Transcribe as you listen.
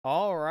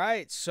All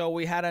right, so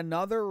we had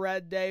another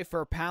red day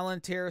for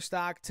Palantir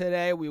stock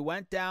today. We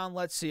went down,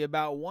 let's see,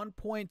 about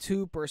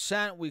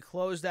 1.2%. We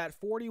closed at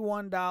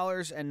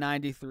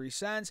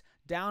 $41.93,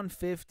 down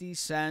 50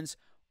 cents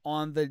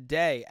on the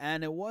day.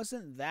 And it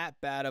wasn't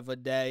that bad of a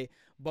day,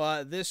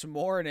 but this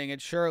morning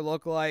it sure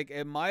looked like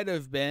it might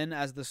have been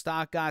as the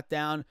stock got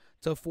down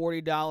to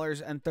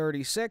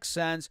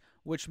 $40.36,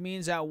 which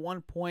means at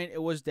one point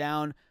it was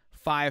down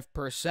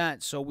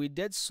 5%. So we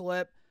did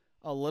slip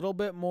a little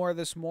bit more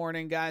this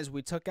morning, guys.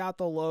 We took out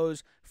the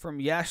lows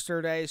from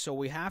yesterday, so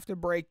we have to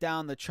break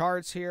down the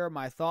charts here,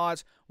 my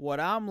thoughts,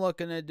 what I'm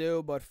looking to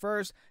do. But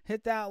first,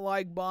 hit that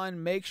like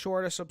button. Make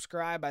sure to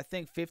subscribe. I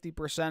think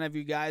 50% of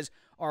you guys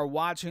are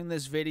watching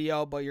this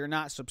video, but you're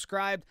not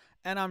subscribed.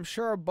 And I'm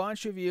sure a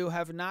bunch of you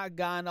have not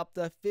gone up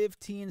to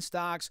 15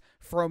 stocks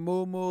from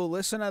Moo.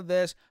 Listen to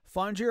this.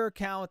 Fund your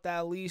account with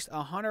at least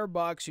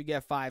 $100. You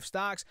get 5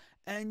 stocks,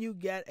 and you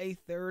get a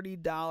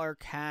 $30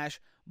 cash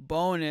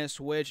bonus,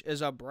 which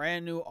is a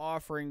brand new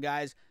offering,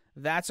 guys.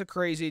 That's a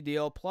crazy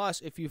deal.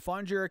 Plus, if you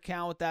fund your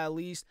account with at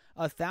least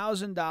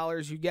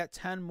 $1,000, you get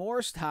 10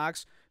 more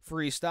stocks,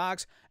 free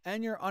stocks,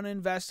 and your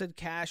uninvested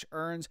cash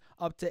earns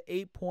up to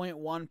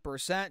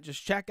 8.1%.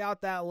 Just check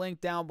out that link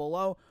down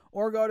below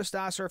or go to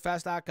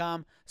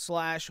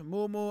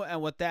stocksurfest.com/moo.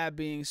 And with that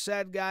being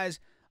said, guys,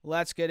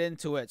 let's get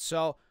into it.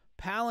 So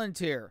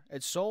Palantir,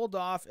 it sold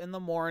off in the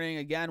morning.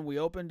 Again, we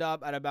opened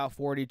up at about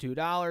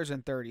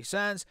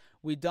 $42.30.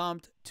 We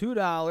dumped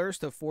 $2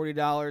 to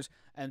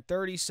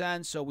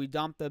 $40.30. So we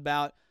dumped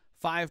about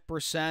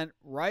 5%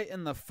 right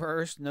in the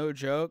first, no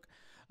joke.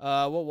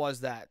 What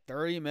was that?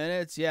 30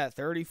 minutes? Yeah,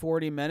 30,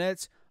 40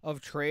 minutes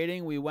of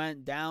trading. We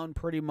went down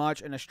pretty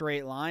much in a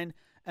straight line.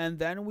 And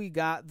then we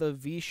got the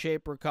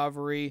V-shaped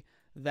recovery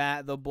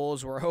that the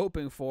bulls were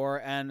hoping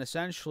for and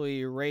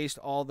essentially erased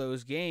all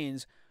those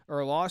gains,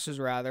 or losses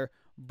rather.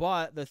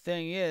 But the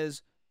thing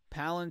is,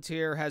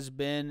 Palantir has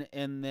been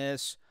in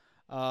this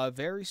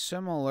very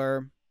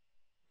similar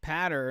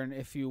pattern,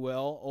 if you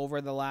will,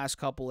 over the last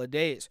couple of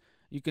days.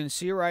 You can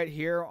see right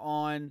here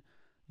on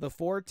the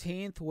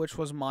 14th, which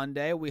was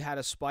Monday, we had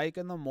a spike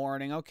in the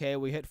morning. Okay,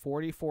 we hit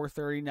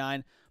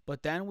 44.39,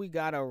 but then we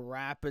got a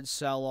rapid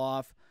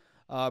sell-off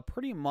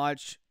pretty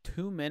much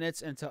 2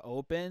 minutes into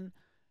open,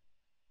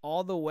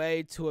 all the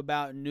way to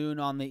about noon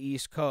on the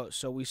East Coast.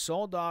 So we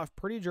sold off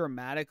pretty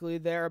dramatically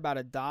there, about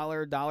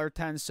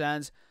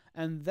 $1.10.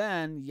 And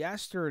then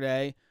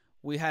yesterday,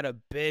 we had a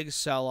big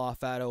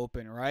sell-off at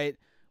open, right?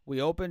 We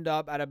opened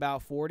up at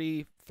about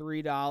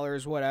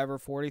 $43, whatever,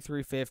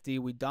 $43.50.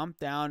 We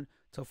dumped down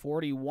to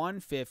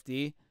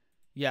 $41.50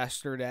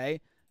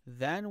 yesterday.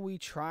 Then we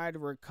tried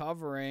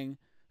recovering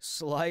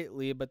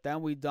slightly, but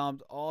then we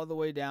dumped all the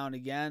way down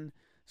again.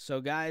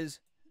 So, guys,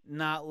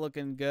 not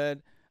looking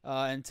good.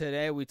 And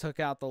today we took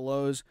out the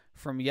lows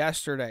from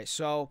yesterday.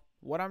 So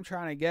what I'm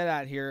trying to get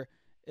at here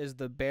is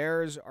the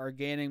bears are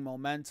gaining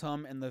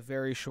momentum in the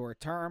very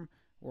short term.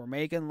 We're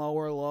making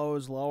lower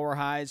lows, lower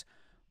highs.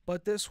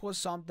 But this was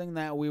something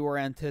that we were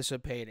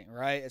anticipating,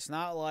 right? It's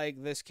not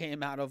like this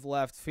came out of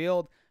left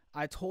field.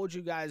 I told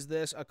you guys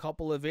this a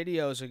couple of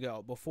videos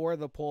ago. Before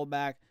the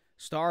pullback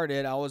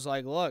started, I was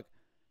like, look,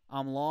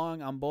 I'm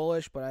long, I'm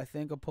bullish, but I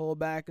think a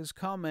pullback is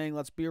coming.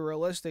 Let's be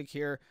realistic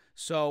here.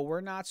 So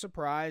we're not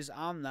surprised.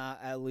 I'm not,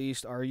 at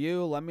least. Are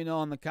you? Let me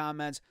know in the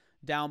comments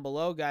down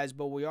below, guys.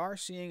 But we are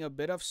seeing a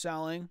bit of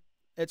selling.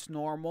 It's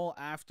normal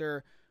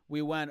after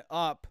we went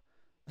up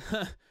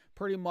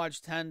pretty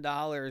much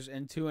 $10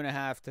 in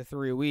 2.5 to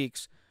 3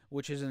 weeks,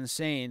 which is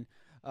insane.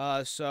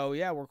 So,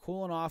 yeah, we're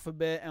cooling off a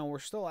bit, and we're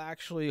still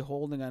actually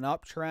holding an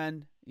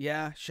uptrend.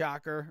 Yeah,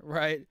 shocker,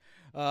 right?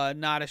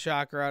 Not a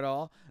shocker at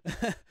all.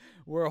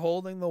 We're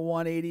holding the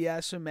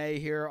 180 SMA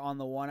here on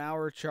the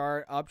 1-hour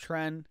chart.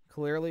 Uptrend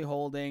clearly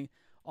holding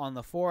on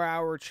the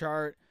 4-hour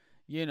chart.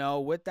 You know,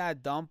 with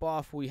that dump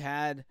off we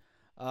had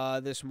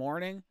this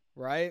morning,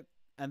 right?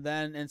 And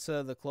then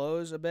into the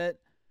close a bit,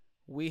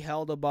 we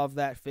held above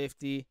that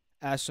 50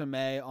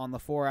 SMA on the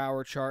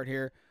 4-hour chart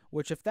here,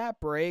 which if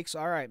that breaks,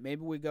 all right,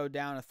 maybe we go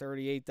down to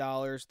 $38,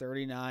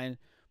 $39.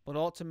 But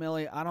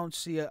ultimately, I don't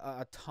see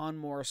a ton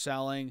more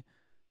selling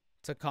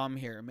to come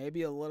here.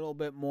 Maybe a little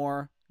bit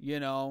more, you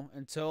know,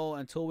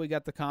 until we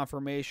get the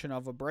confirmation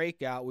of a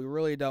breakout. We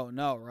really don't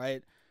know,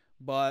 right?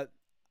 But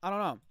I don't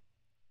know.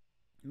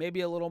 Maybe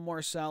a little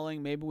more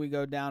selling. Maybe we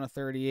go down to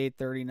 38,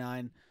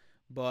 39.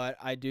 But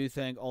I do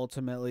think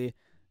ultimately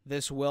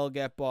this will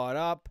get bought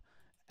up.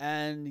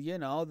 And, you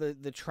know,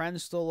 the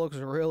trend still looks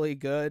really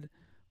good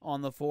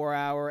on the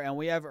 4-hour. And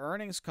we have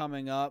earnings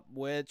coming up,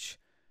 which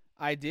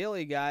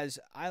ideally, guys,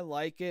 I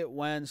like it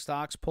when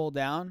stocks pull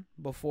down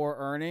before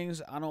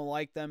earnings. I don't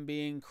like them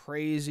being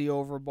crazy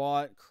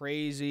overbought,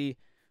 crazy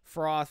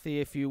frothy,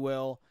 if you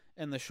will,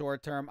 in the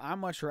short term. I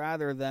much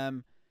rather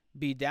them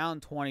be down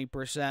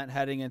 20%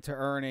 heading into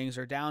earnings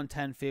or down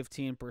 10,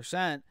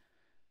 15%,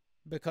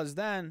 because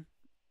then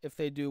if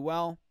they do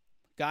well,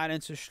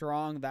 guidance is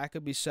strong, that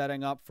could be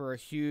setting up for a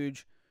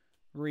huge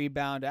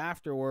rebound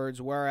afterwards.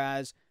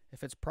 Whereas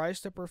if it's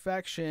priced to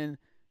perfection,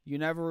 you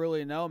never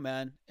really know,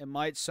 man. It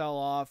might sell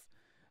off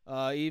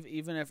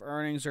even if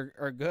earnings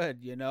are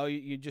good.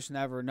 You just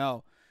never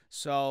know.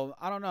 So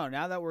I don't know.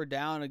 Now that we're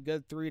down a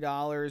good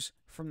 $3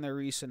 from the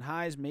recent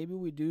highs, maybe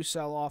we do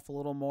sell off a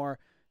little more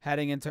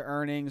heading into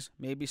earnings,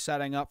 maybe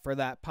setting up for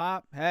that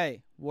pop.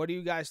 Hey, what do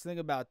you guys think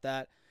about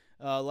that?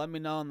 Let me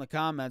know in the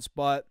comments.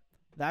 But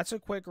that's a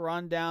quick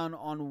rundown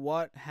on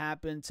what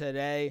happened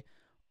today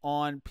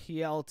on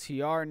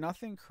PLTR.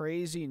 Nothing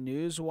crazy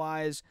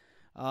news-wise,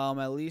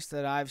 at least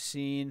that I've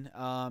seen.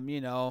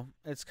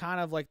 It's kind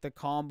of like the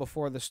calm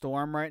before the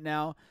storm right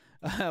now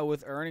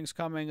with earnings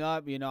coming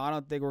up. I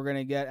don't think we're going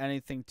to get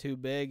anything too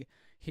big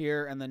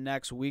here in the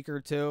next week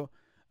or two.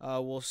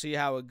 We'll see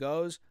how it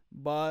goes.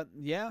 But,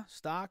 yeah,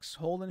 stocks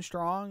holding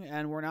strong,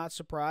 and we're not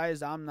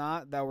surprised. I'm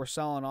not, that we're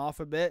selling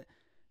off a bit,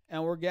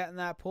 and we're getting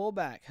that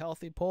pullback,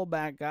 healthy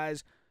pullback,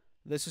 guys.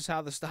 This is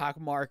how the stock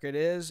market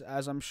is,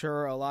 as I'm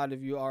sure a lot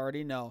of you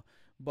already know.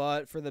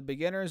 But for the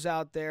beginners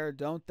out there,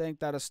 don't think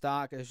that a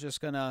stock is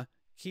just going to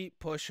keep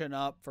pushing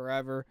up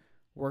forever.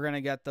 We're going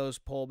to get those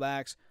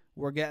pullbacks.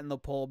 We're getting the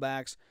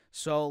pullbacks.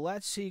 So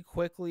let's see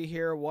quickly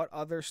here what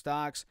other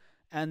stocks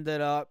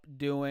ended up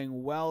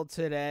doing well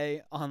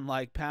today,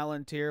 unlike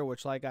Palantir,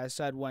 which, like I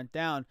said, went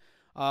down.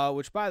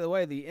 Which, by the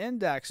way, the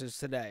indexes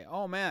today,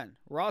 oh man,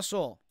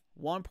 Russell,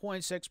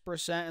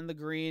 1.6% in the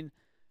green,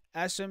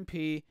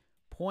 S&P,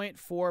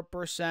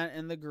 0.4%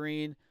 in the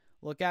green.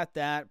 Look at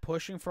that,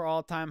 pushing for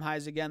all-time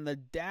highs again. The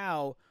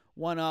Dow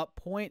went up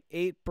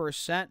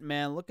 0.8%,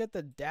 man. Look at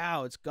the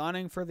Dow. It's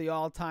gunning for the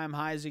all-time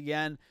highs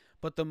again.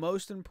 But the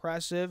most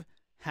impressive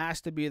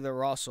has to be the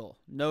Russell,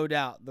 no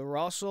doubt. The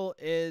Russell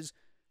is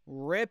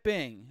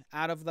ripping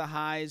out of the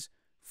highs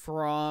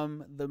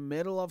from the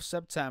middle of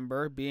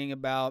September, being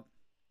about,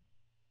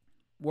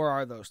 where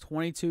are those,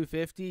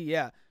 2250?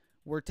 Yeah,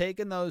 we're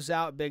taking those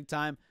out big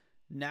time.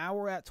 Now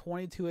we're at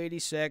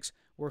 2286.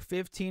 We're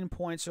 15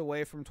 points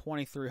away from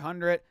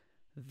 2300.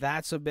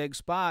 That's a big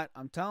spot.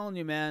 I'm telling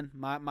you, man,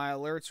 my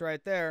alert's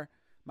right there.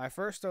 My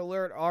first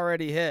alert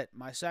already hit.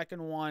 My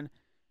second one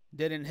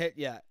didn't hit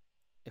yet.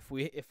 If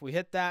we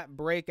hit that,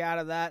 break out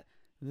of that,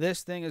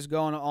 this thing is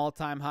going to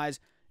all-time highs,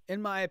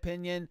 in my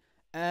opinion.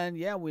 And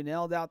yeah, we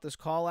nailed this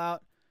call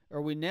out.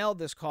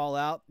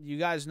 You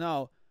guys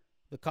know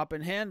the cup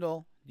and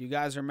handle. You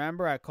guys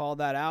remember I called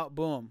that out.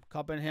 Boom,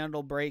 cup and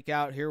handle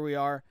breakout. Here we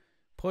are,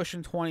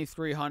 pushing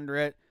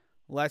 2300.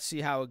 Let's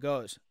see how it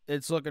goes.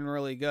 It's looking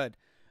really good.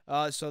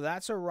 So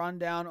that's a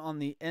rundown on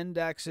the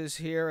indexes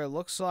here. It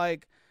looks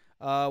like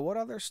what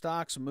other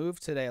stocks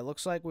moved today? It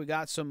looks like we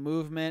got some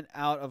movement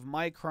out of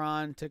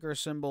Micron, ticker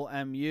symbol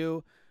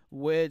MU,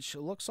 which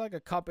looks like a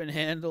cup and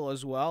handle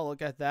as well.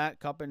 Look at that,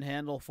 cup and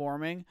handle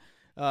forming.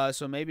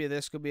 So maybe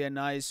this could be a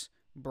nice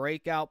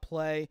breakout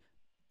play.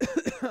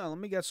 Let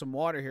me get some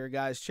water here,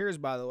 guys. Cheers,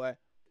 by the way.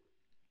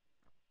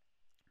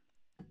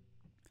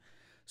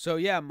 So,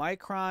 yeah,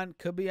 Micron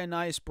could be a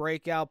nice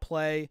breakout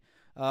play.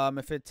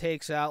 If it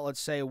takes out,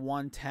 let's say,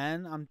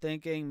 110, I'm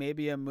thinking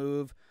maybe a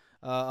move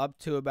up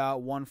to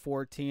about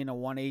 114 or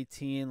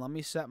 118. Let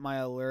me set my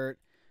alert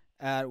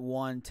at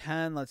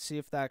 110. Let's see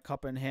if that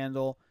cup and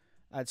handle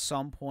at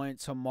some point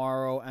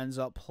tomorrow ends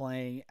up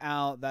playing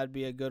out. That'd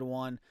be a good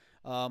one.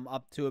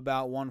 Up to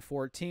about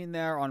 114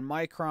 there on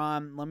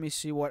Micron. Let me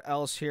see what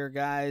else here,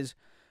 guys.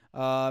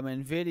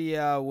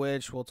 NVIDIA,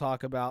 which we'll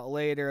talk about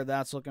later,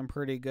 that's looking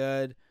pretty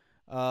good.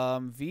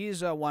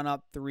 Visa went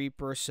up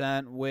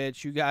 3%,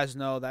 which you guys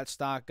know that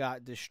stock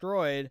got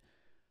destroyed.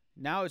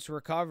 Now it's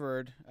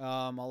recovered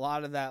a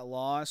lot of that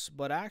loss,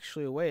 but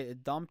actually, wait,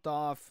 it dumped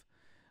off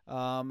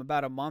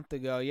about a month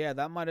ago. Yeah,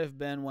 that might have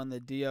been when the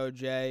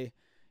DOJ,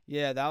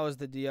 yeah, that was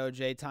the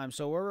DOJ time.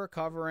 So we're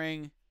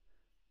recovering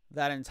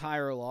that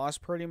entire loss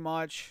pretty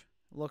much.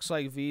 Looks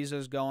like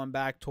Visa's going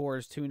back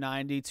towards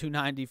 290,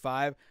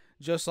 295,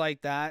 just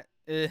like that.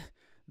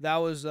 That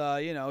was,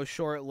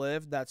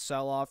 short-lived, that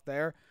sell-off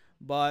there.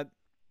 But,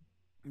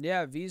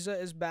 yeah, Visa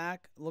is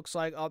back. Looks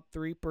like up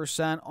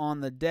 3% on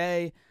the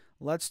day.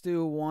 Let's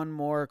do one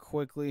more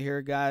quickly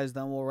here, guys.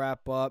 Then we'll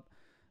wrap up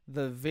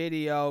the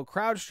video.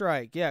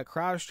 CrowdStrike. Yeah,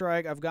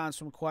 CrowdStrike, I've gotten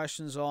some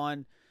questions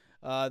on.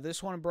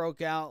 This one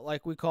broke out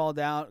like we called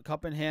out.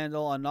 Cup and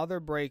handle,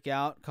 another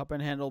breakout. Cup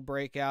and handle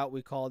breakout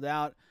we called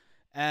out.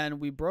 And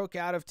we broke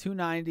out of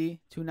 290,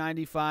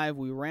 295.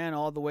 We ran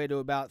all the way to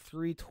about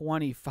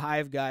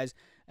 325, guys.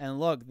 And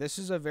look, this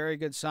is a very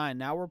good sign.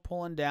 Now we're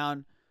pulling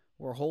down.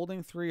 We're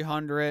holding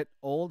 300,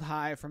 old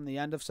high from the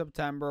end of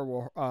September.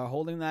 We're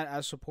holding that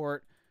as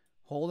support,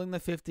 holding the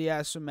 50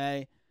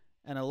 SMA.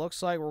 And it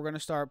looks like we're going to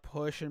start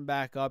pushing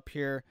back up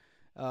here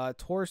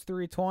towards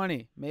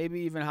 320, maybe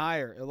even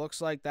higher. It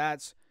looks like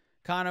that's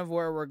kind of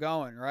where we're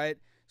going, right?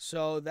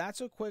 So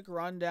that's a quick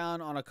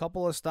rundown on a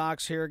couple of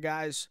stocks here,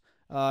 guys.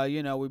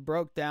 We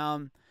broke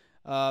down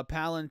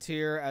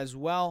Palantir as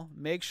well.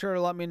 Make sure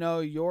to let me know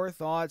your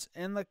thoughts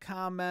in the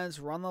comments.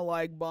 Run the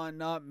like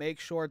button up. Make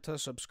sure to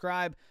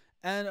subscribe.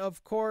 And,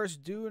 of course,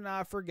 do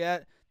not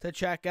forget to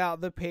check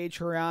out the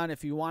Patreon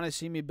if you want to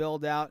see me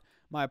build out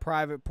my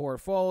private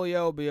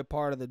portfolio, be a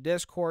part of the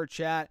Discord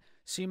chat,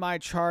 see my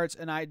charts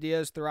and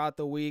ideas throughout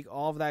the week,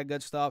 all of that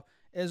good stuff.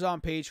 is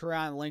on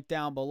Patreon, link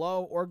down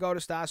below, or go to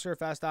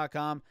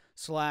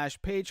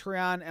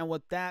StockSurfS.com/Patreon. And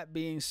with that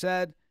being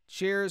said,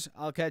 cheers.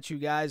 I'll catch you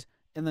guys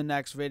in the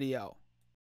next video.